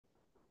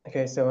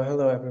Okay, so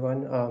hello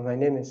everyone. My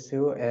name is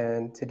Sue,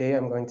 and today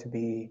I'm going to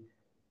be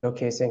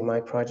showcasing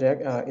my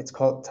project. It's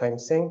called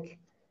TimeSync,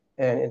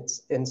 and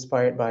it's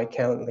inspired by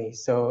Calendly.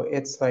 So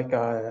it's like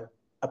a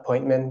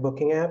appointment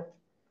booking app.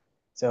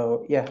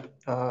 So yeah,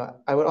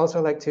 I would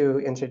also like to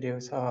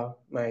introduce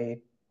my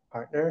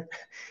partner,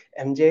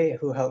 MJ,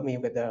 who helped me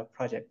with the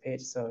project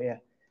page. So yeah.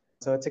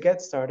 So to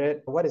get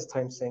started, what is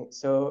time sync?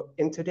 So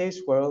in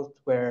today's world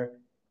where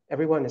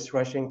everyone is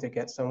rushing to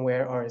get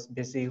somewhere or is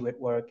busy with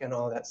work and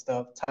all that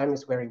stuff, time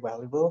is very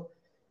valuable.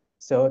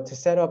 So to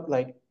set up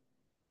like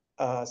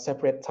a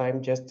separate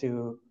time just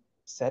to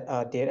set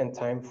a date and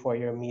time for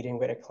your meeting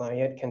with a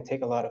client can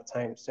take a lot of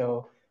time.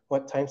 So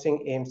what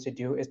TimeSync aims to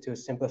do is to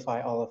simplify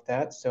all of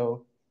that.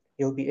 So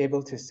you'll be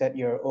able to set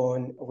your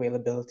own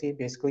availability,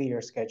 basically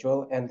your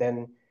schedule, and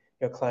then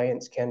your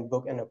clients can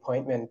book an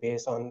appointment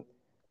based on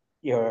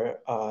your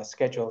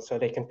schedule. So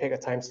they can pick a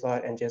time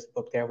slot and just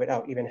book there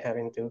without even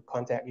having to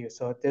contact you.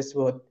 So this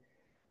would,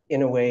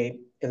 in a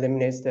way,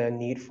 eliminates the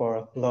need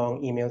for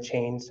long email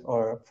chains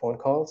or phone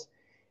calls.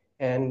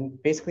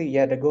 And basically,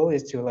 yeah, the goal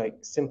is to like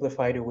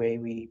simplify the way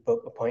we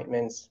book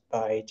appointments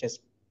by just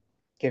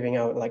giving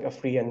out like a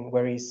free and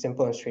very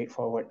simple and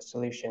straightforward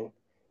solution.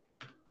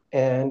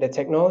 And the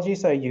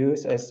technologies I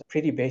use is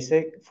pretty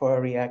basic for a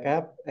React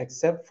app,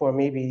 except for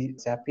maybe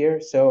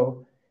Zapier.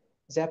 So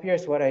Zapier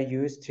is what I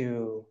use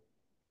to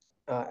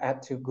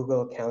add to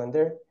Google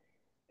Calendar.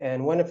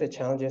 And one of the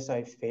challenges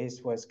I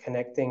faced was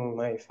connecting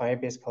my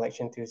Firebase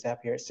collection to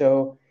Zapier.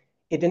 So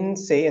it didn't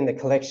say in the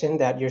collection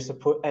that you're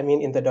supposed, I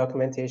mean, in the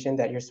documentation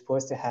that you're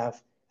supposed to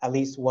have at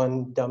least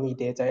one dummy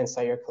data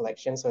inside your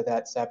collection so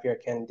that Zapier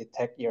can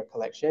detect your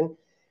collection.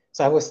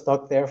 So I was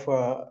stuck there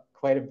for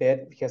quite a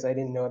bit because I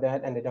didn't know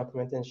that, and the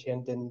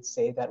documentation didn't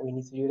say that we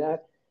need to do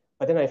that.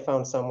 But then I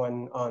found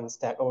someone on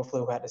Stack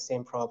Overflow who had the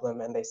same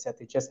problem, and they said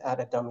to just add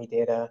a dummy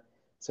data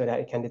so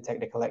that it can detect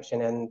the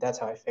collection, and that's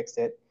how I fixed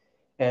it.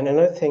 And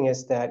another thing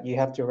is that you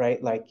have to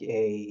write like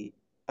a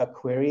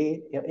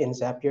query in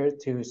Zapier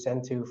to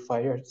send to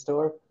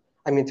Firestore,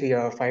 I mean to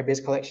your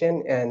Firebase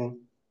collection, and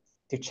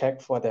to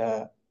check for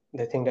the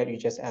thing that you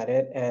just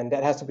added. And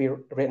that has to be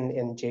written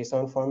in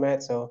JSON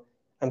format. So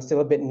I'm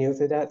still a bit new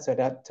to that. So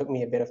that took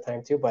me a bit of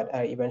time too, but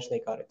I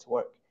eventually got it to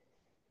work.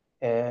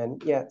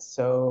 And yeah,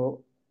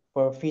 so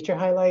for feature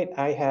highlight,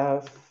 I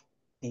have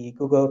the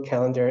Google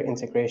Calendar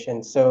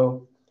integration.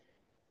 So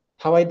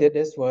how I did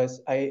this was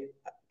I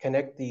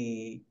connect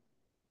the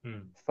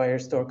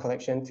Firestore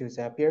collection to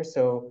Zapier.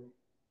 So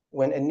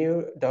when a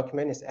new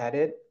document is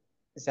added,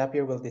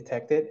 Zapier will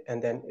detect it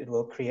and then it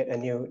will create a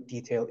new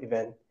detailed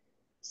event.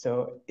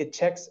 So it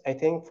checks, I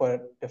think for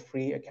the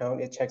free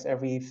account, it checks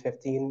every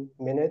 15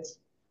 minutes.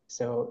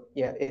 So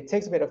yeah, it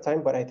takes a bit of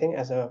time, but I think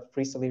as a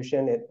free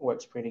solution, it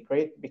works pretty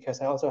great because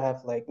I also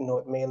have like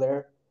Note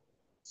Mailer.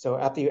 So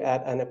after you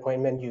add an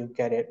appointment, you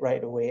get it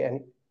right away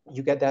and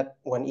you get that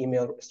one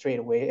email straight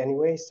away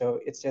anyway.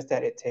 So it's just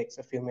that it takes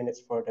a few minutes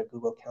for the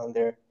Google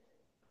Calendar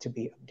to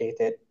be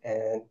updated.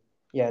 And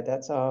yeah,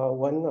 that's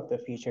one of the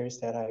features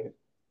that I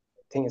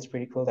think is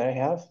pretty cool that I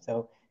have.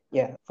 So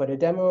yeah, for the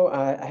demo,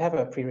 I have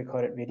a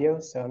pre-recorded video,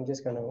 so I'm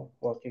just gonna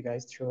walk you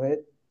guys through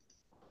it.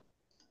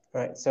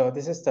 All right, so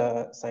this is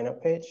the sign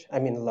up page, I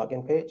mean the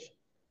login page.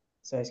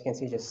 So as you can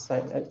see,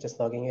 just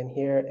logging in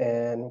here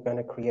and I'm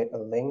gonna create a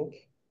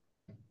link.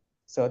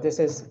 So this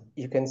is,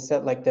 you can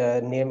set like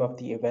the name of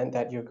the event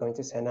that you're going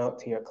to send out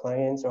to your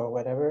clients or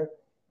whatever.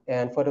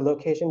 And for the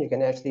location, you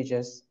can actually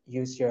just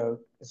use your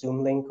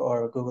Zoom link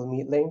or Google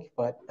Meet link.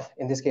 But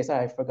in this case,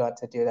 I forgot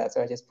to do that.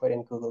 So I just put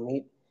in Google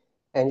Meet.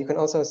 And you can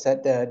also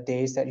set the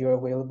days that you're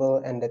available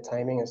and the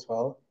timing as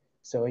well.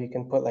 So you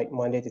can put like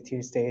Monday to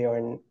Tuesday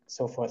or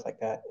so forth like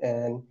that.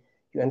 And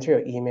you enter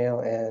your email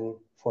and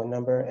phone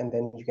number, and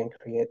then you can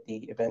create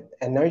the event.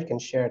 And now you can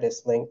share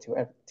this link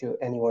to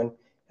anyone,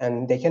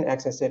 and they can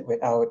access it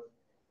without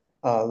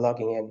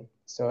logging in.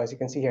 So as you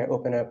can see here, I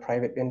open a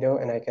private window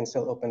and I can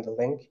still open the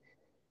link.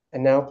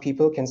 And now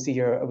people can see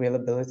your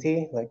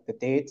availability, like the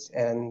dates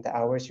and the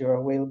hours you're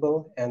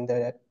available and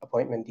the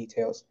appointment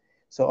details.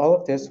 So all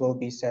of this will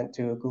be sent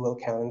to Google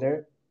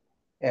Calendar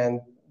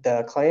and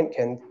the client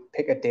can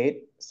pick a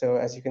date. So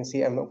as you can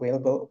see, I'm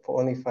available for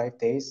only 5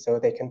 days. So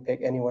they can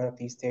pick any one of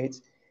these dates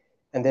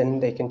and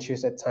then they can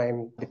choose a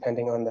time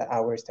depending on the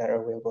hours that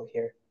are available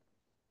here.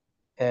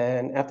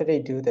 And after they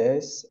do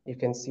this, you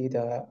can see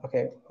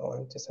okay, hold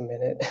on just a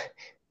minute.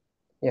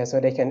 Yeah, so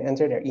they can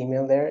enter their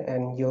email there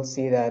and you'll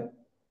see that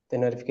the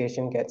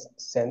notification gets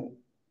sent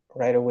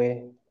right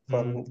away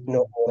from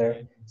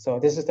NoteMailer. So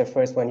this is the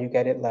first one. You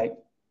get it like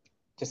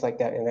just like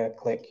that in a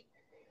click.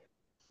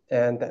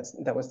 And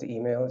that was the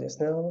email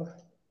just now.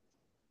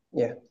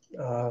 Yeah.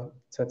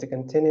 So to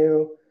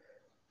continue,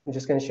 I'm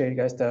just going to show you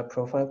guys the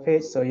profile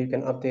page. So you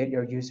can update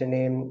your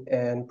username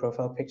and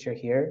profile picture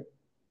here.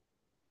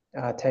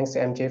 Thanks to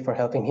MJ for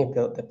helping me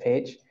build the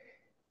page.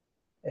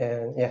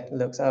 And yeah, it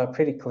looks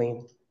pretty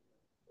clean.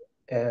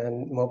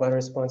 And mobile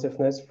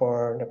responsiveness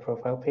for the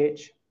profile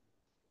page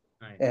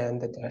and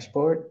the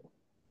dashboard.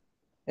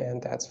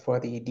 And that's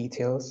for the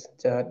details,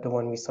 the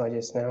one we saw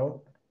just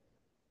now.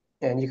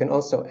 And you can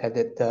also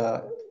edit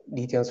the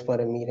details for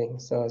the meeting.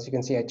 So as you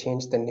can see, I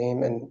changed the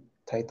name and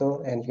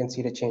title, and you can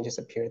see the changes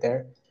appear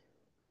there.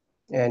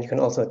 And you can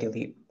also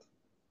delete.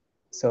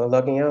 So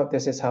logging out,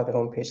 this is how the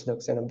homepage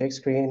looks in a big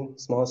screen,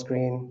 small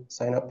screen,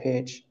 sign up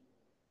page,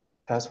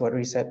 password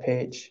reset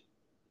page.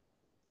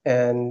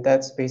 And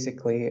that's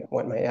basically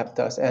what my app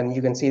does. And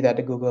you can see that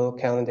the Google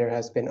Calendar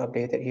has been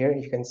updated here.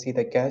 You can see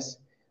the guests,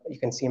 you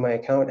can see my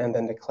account, and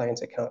then the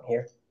client's account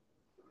here.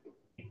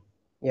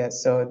 Yeah,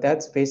 so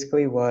that's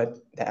basically what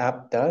the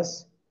app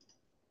does.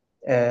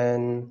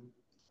 And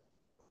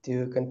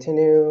to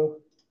continue,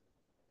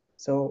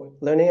 so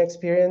learning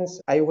experience,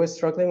 I was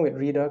struggling with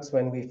Redux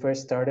when we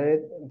first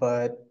started,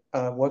 but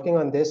working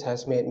on this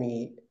has made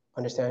me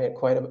understand it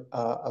quite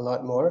a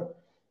lot more.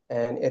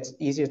 And it's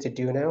easier to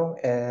do now.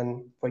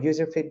 And for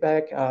user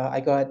feedback, I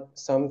got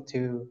some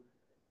to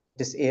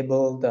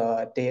disable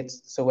the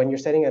dates. So when you're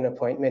setting an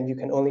appointment, you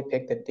can only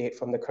pick the date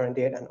from the current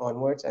date and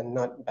onwards and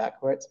not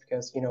backwards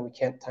because, we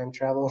can't time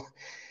travel.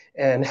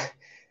 And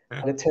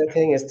the third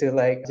thing is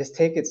to just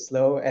take it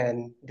slow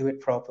and do it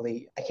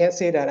properly. I can't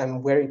say that I'm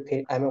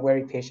a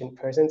very patient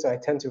person, so I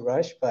tend to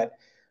rush, but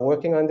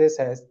working on this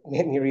has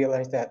made me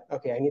realize that,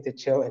 okay, I need to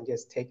chill and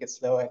just take it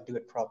slow and do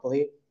it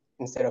properly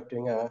instead of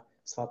doing a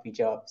sloppy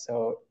job.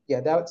 So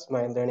yeah, that's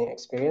my learning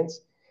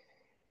experience.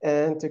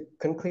 And to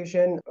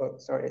conclusion, oh,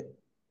 sorry,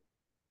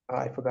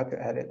 I forgot to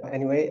add it.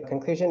 Anyway,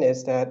 conclusion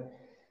is that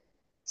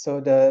so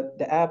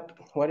the app,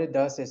 what it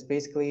does is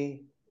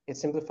basically it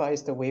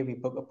simplifies the way we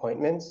book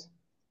appointments.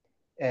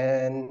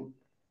 And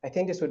I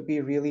think this would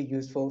be really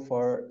useful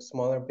for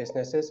smaller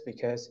businesses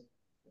because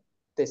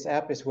this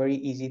app is very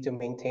easy to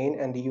maintain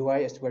and the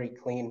UI is very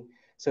clean.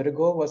 So the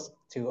goal was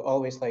to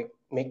always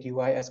make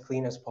UI as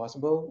clean as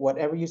possible.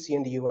 Whatever you see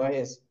in the UI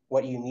is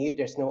what you need.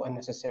 There's no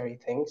unnecessary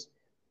things.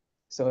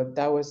 So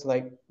that was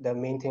the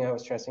main thing I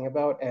was stressing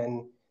about,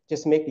 and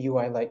just make the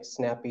UI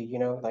snappy,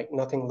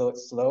 nothing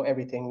loads slow.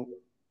 Everything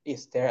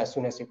is there as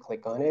soon as you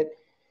click on it.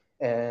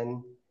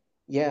 And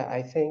yeah,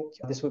 I think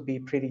this would be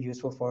pretty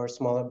useful for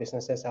smaller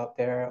businesses out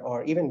there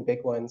or even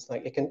big ones.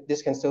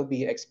 This can still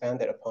be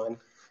expanded upon.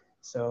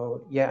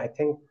 So yeah, I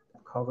think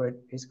I've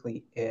covered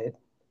basically it.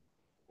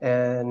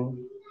 And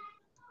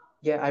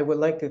yeah, I would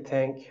like to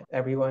thank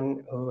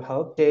everyone who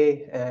helped,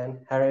 Jay and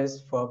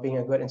Harris for being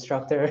a good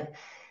instructor,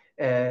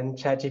 and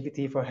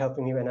ChatGPT for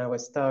helping me when I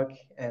was stuck,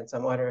 and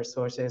some other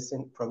sources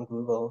from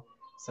Google.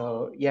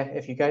 So yeah,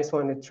 if you guys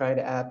want to try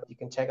the app, you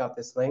can check out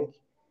this link.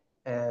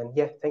 And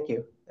yeah, thank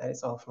you. That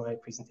is all for my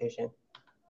presentation.